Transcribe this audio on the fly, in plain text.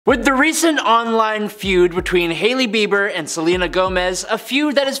With the recent online feud between Hailey Bieber and Selena Gomez, a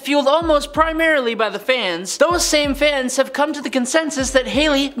feud that is fueled almost primarily by the fans, those same fans have come to the consensus that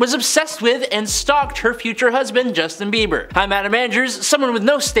Hailey was obsessed with and stalked her future husband, Justin Bieber. I'm Adam Andrews, someone with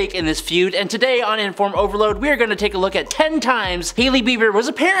no stake in this feud, and today on InformOverload we are going to take a look at 10 times Hailey Bieber was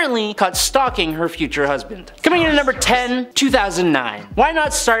apparently caught stalking her future husband. Coming in at number 10, 2009. Why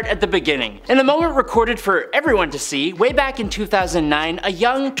not start at the beginning? In a moment recorded for everyone to see, way back in 2009, a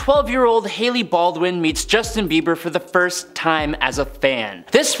young 12-year-old Hailey Baldwin meets Justin Bieber for the first time as a fan.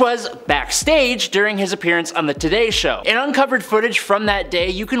 This was backstage during his appearance on the Today Show. In uncovered footage from that day,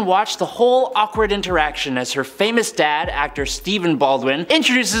 you can watch the whole awkward interaction as her famous dad, actor Stephen Baldwin,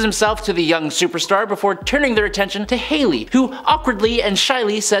 introduces himself to the young superstar before turning their attention to Hailey, who awkwardly and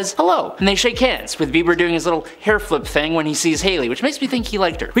shyly says hello, and they shake hands, with Bieber doing his little hair flip thing when he sees Hailey, which makes me think he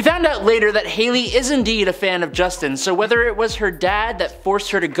liked her. We found out later that Hailey is indeed a fan of Justin, so whether it was her dad that forced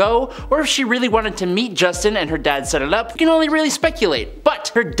her to go, or if she really wanted to meet Justin and her dad set it up, we can only really speculate.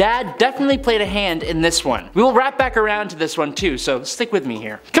 But her dad definitely played a hand in this one. We will wrap back around to this one too, so stick with me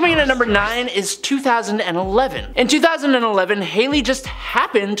here. Coming in at number 9 is 2011. In 2011, Hailey just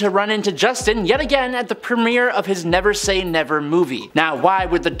happened to run into Justin yet again at the premiere of his Never Say Never movie. Now, why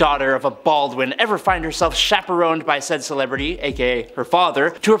would the daughter of a Baldwin ever find herself chaperoned by said celebrity, aka her father,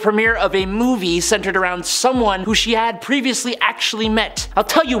 to a premiere of a movie centered around someone who she had previously actually met? I'll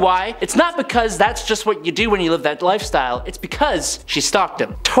tell you why. It's not because that's just what you do when you live that lifestyle, it's because she stalked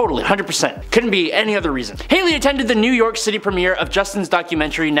him. Totally, 100%. Couldn't be any other reason. Hailey attended the New York City premiere of Justin's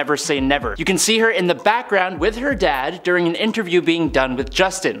documentary Never Say Never. You can see her in the background with her dad during an interview being done with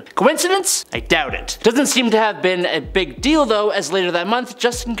Justin. Coincidence? I doubt it. Doesn't seem to have been a big deal though, as later that month,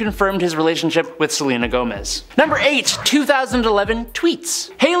 Justin confirmed his relationship with Selena Gomez. Number 8, 2011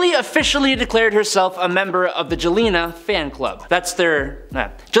 tweets. Hailey officially declared herself a member of the Jelena fan club. That's their...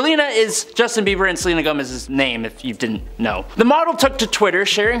 Jelena is Justin Bieber and Selena Gomez's name, if you didn't know. The model took to Twitter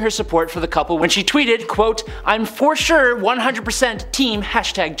sharing her support for the couple when she tweeted, quote, "I'm for sure 100% team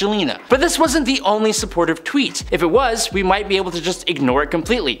 #Jelena." But this wasn't the only supportive tweet. If it was, we might be able to just ignore it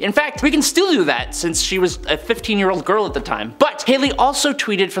completely. In fact, we can still do that since she was a 15-year-old girl at the time. But Hailey also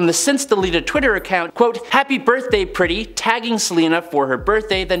tweeted from the since deleted Twitter account, quote, "Happy birthday pretty," tagging Selena for her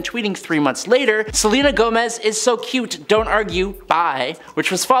birthday, then tweeting 3 months later, "Selena Gomez is so cute, don't argue, bye,"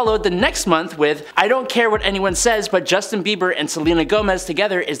 which was followed the next month with, "I don't care what anyone says, but Justin Bieber and Selena Gomez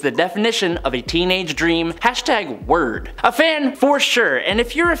together is the definition of a teenage dream, #word." A fan for sure, and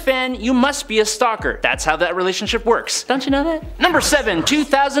if you're a fan, you must be a stalker. That's how that relationship works. Don't you know that? Number 7,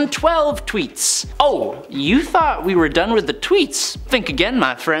 2012 tweets. Oh, you thought we were done with the tweets? Think again,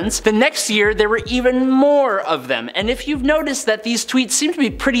 my friends. The next year, there were even more of them, and if you've noticed that these tweets seem to be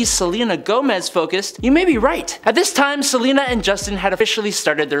pretty Selena Gomez focused, you may be right. At this time, Selena and Justin had officially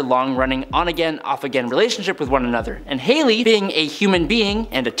started their long-running on-again, off-again relationship with one another, and Hailey, being a human being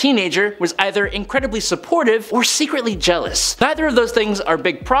and a teenager, was either incredibly supportive or secretly jealous. Neither of those things are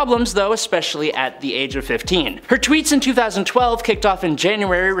big problems though, especially at the age of 15. Her tweets in 2012 kicked off in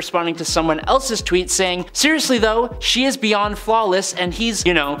January responding to someone else's tweet saying, "Seriously though, she is beyond flawless and he's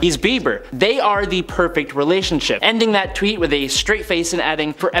Bieber. They are the perfect relationship," ending that tweet with a straight face and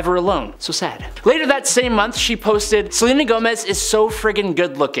adding, "Forever alone. So sad." Later that same month, she posted, "Selena Gomez is so friggin'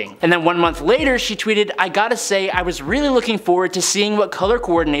 good looking." And then 1 month later, she tweeted, "I gotta say, I was really looking forward to seeing what color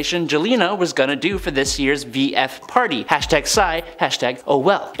coordination Jelena was gonna do for this year's VF party. #sigh, #oh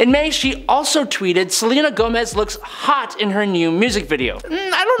well." In May, she also tweeted, "Selena Gomez looks hot in her new music video."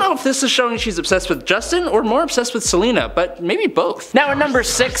 I don't know if this is showing she's obsessed with Justin or more obsessed with Selena, but maybe both. Now at number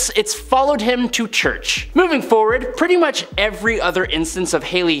 6, it's followed him to church. Moving forward, pretty much every other instance of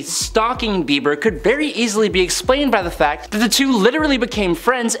Hailey stalking Bieber could very easily be explained by the fact that the two literally became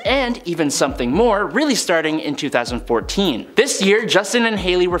friends and even something more, really starting in 2014. This year, Justin and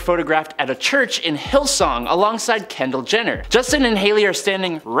Hailey were photographed at a church in Hillsong alongside Kendall Jenner. Justin and Hailey are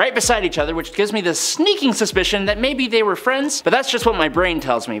standing right beside each other, which gives me the sneaking suspicion that maybe they were friends, but that's just what my brain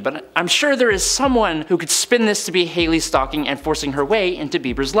tells me. But I'm sure there is someone who could spin this to be Hailey stalking and forcing her way into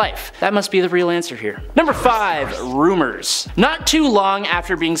Bieber's life. That must be the real answer here. Number 5, rumors. Not too long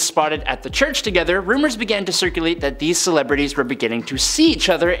after being spotted at the church together, rumors began to circulate that these celebrities were beginning to see each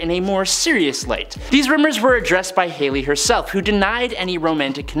other in a more serious light. These rumors were addressed by Hailey herself, who denied any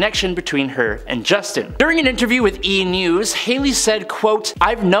romantic connection between her and Justin. During an interview with E! News, Hailey said, quote,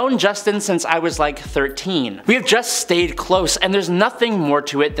 "I've known Justin since I was like 13. We have just stayed close and there's nothing more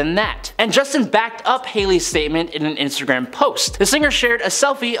to it than that." And Justin backed up Hailey's statement in an Instagram post. The singer shared a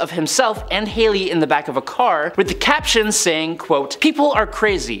selfie of himself and Hailey in the back of a car with the caption saying, quote, "People are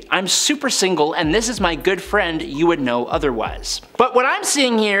crazy. I'm super single and this is my good friend you would know otherwise." But what I'm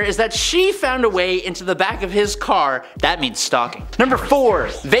seeing here is that she found a way into the back of his car. That means stalking. Number 4,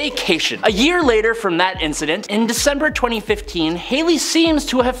 vacation. A year later from that incident, in December 2015, Hailey seems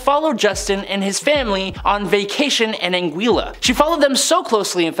to have followed Justin and his family on vacation in Anguilla. She followed them so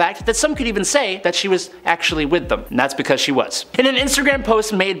closely, in fact, that some could even say that she was actually with them, and that's because she was. In an Instagram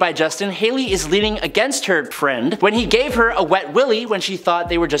post made by Justin, Hailey is leaning against her friend when he gave her a wet willy when she thought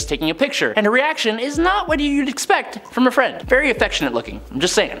they were just taking a picture, and her reaction is not what you'd expect from a friend. Very affectionate looking, I'm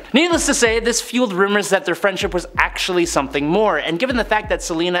just saying. Needless to say, this fueled rumors that their friendship was actually something more, and given the fact that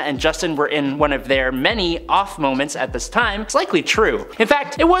Selena and Justin were in one of their many off moments at this time, it's likely true. In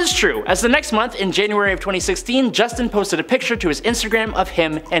fact, it was true, as the next month, in January of 2016, Justin posted a picture to his Instagram of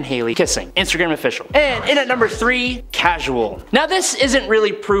him and Hailey kissing. Instagram official. And in at number 3, casual. Now this isn't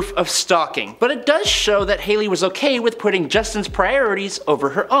really proof of stalking, but it does show that Hailey was okay with putting Justin's priorities over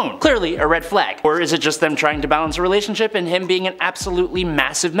her own. Clearly a red flag. Or is it just them trying to balance a relationship and him being an absolutely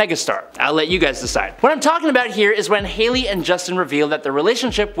massive megastar? I'll let you guys decide. What I'm talking about here is when Hailey and Justin revealed that their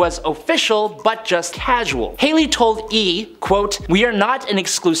relationship was official but just casual. Hailey told E, quote, "We are not an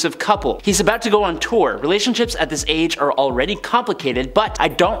exclusive couple. He's about to go on tour. Relationships at this age are already complicated, but I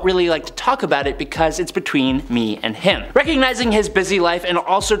don't really like to talk about it because it's between me and him." Recognizing his busy life and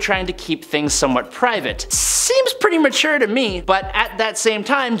also trying to keep things somewhat private. Seems pretty mature to me, but at that same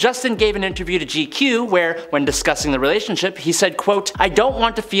time, Justin gave an interview to GQ where, when discussing the relationship, he said, quote, "I don't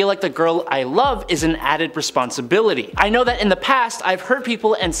want to feel like the girl I love is an added responsibility. I know that in the past I've hurt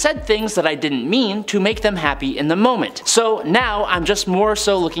people and said things that I didn't mean to make them happy in the moment. So now I'm just more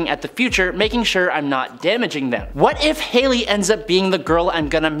so looking at the future, making sure I'm not damaging them. What if Hailey ends up being the girl I'm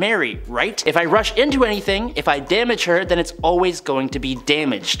gonna marry, right? If I rush into anything, if I damage her, then it's always going to be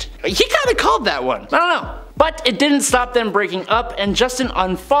damaged." He kinda called that one. I don't know. But it didn't stop them breaking up and Justin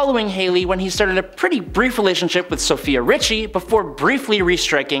unfollowing Hailey when he started a pretty brief relationship with Sophia Richie before briefly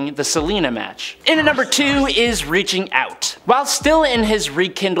restriking the Selena match. In at number 2 is reaching out. While still in his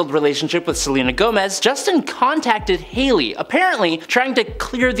rekindled relationship with Selena Gomez, Justin contacted Hailey, apparently trying to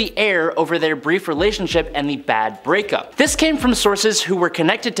clear the air over their brief relationship and the bad breakup. This came from sources who were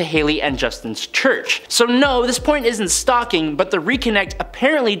connected to Hailey and Justin's church. So no, this point isn't stalking, but the reconnect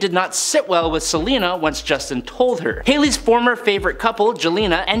apparently did not sit well with Selena once Justin told her. Hailey's former favorite couple,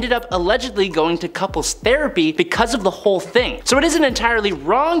 Jelena, ended up allegedly going to couples therapy because of the whole thing. So it isn't entirely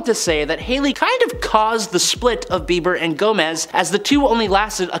wrong to say that Hailey kind of caused the split of Bieber and Gomez, as the two only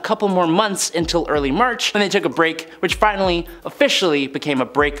lasted a couple more months until early March when they took a break, which finally officially became a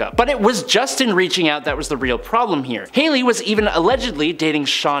breakup. But it was Justin reaching out that was the real problem here. Hailey was even allegedly dating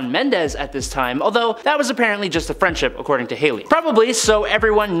Shawn Mendes at this time, although that was apparently just a friendship according to Hailey. Probably so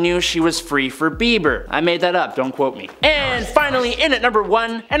everyone knew she was free for Bieber. I made that up, don't quote me. And finally, in at number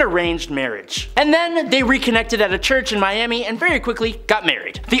 1, an arranged marriage. And then they reconnected at a church in Miami and very quickly got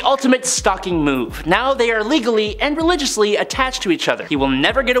married. The ultimate stalking move. Now they are legally and religiously attached to each other. He will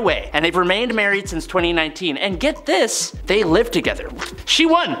never get away, and they've remained married since 2019. And get this, they live together. She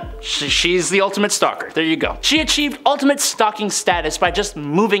won. She's the ultimate stalker. There you go. She achieved ultimate stalking status by just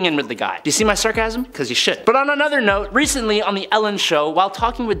moving in with the guy. Do you see my sarcasm? Because you should. But on another note, recently on the Ellen show, while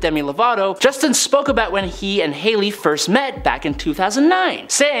talking with Demi Lovato, Justin spoke about when he and Hailey first met back in 2009,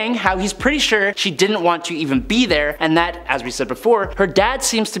 saying how he's pretty sure she didn't want to even be there and that, as we said before, her dad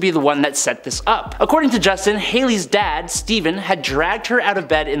seems to be the one that set this up. According to Justin, Hailey's dad, Steven, had dragged her out of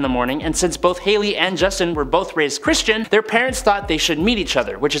bed in the morning, and since both Hailey and Justin were both raised Christian, their parents thought they should meet each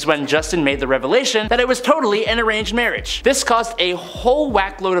other, which is when Justin made the revelation that it was totally an arranged marriage. This caused a whole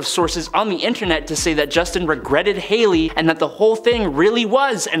whackload of sources on the internet to say that Justin regretted Hailey and that the whole thing really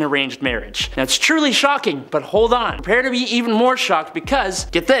was an arranged marriage. Now it's truly shocking, but hold on. Prepare to be even more shocked because,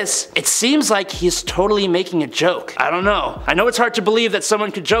 get this, it seems like he's totally making a joke. I don't know. I know it's hard to believe that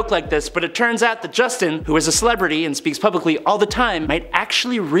someone could joke like this, but it turns out that Justin, who is a celebrity and speaks publicly all the time, might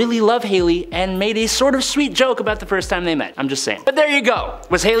actually really love Hailey and made a sort of sweet joke about the first time they met. I'm just saying. But there you go.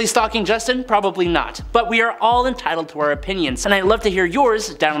 Was Hailey stalking Justin? Probably not. But we are all entitled to our opinions, and I'd love to hear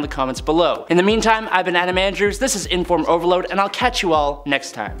yours down in the comments below. In the meantime, I've been Adam Andrews, this is InformOverload, and I'll catch you all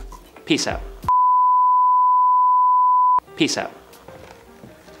next time. Peace out. Peace out.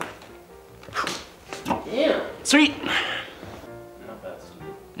 Damn. Sweet.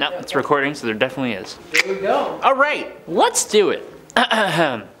 No, it's recording, so there definitely is. There we go. Alright, let's do it.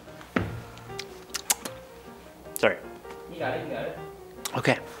 Sorry. You got it, you got it.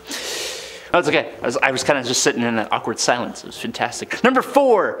 Okay. Oh, it's okay. I was kind of just sitting in an awkward silence. It was fantastic. Number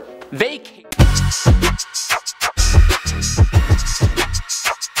 4, vacation.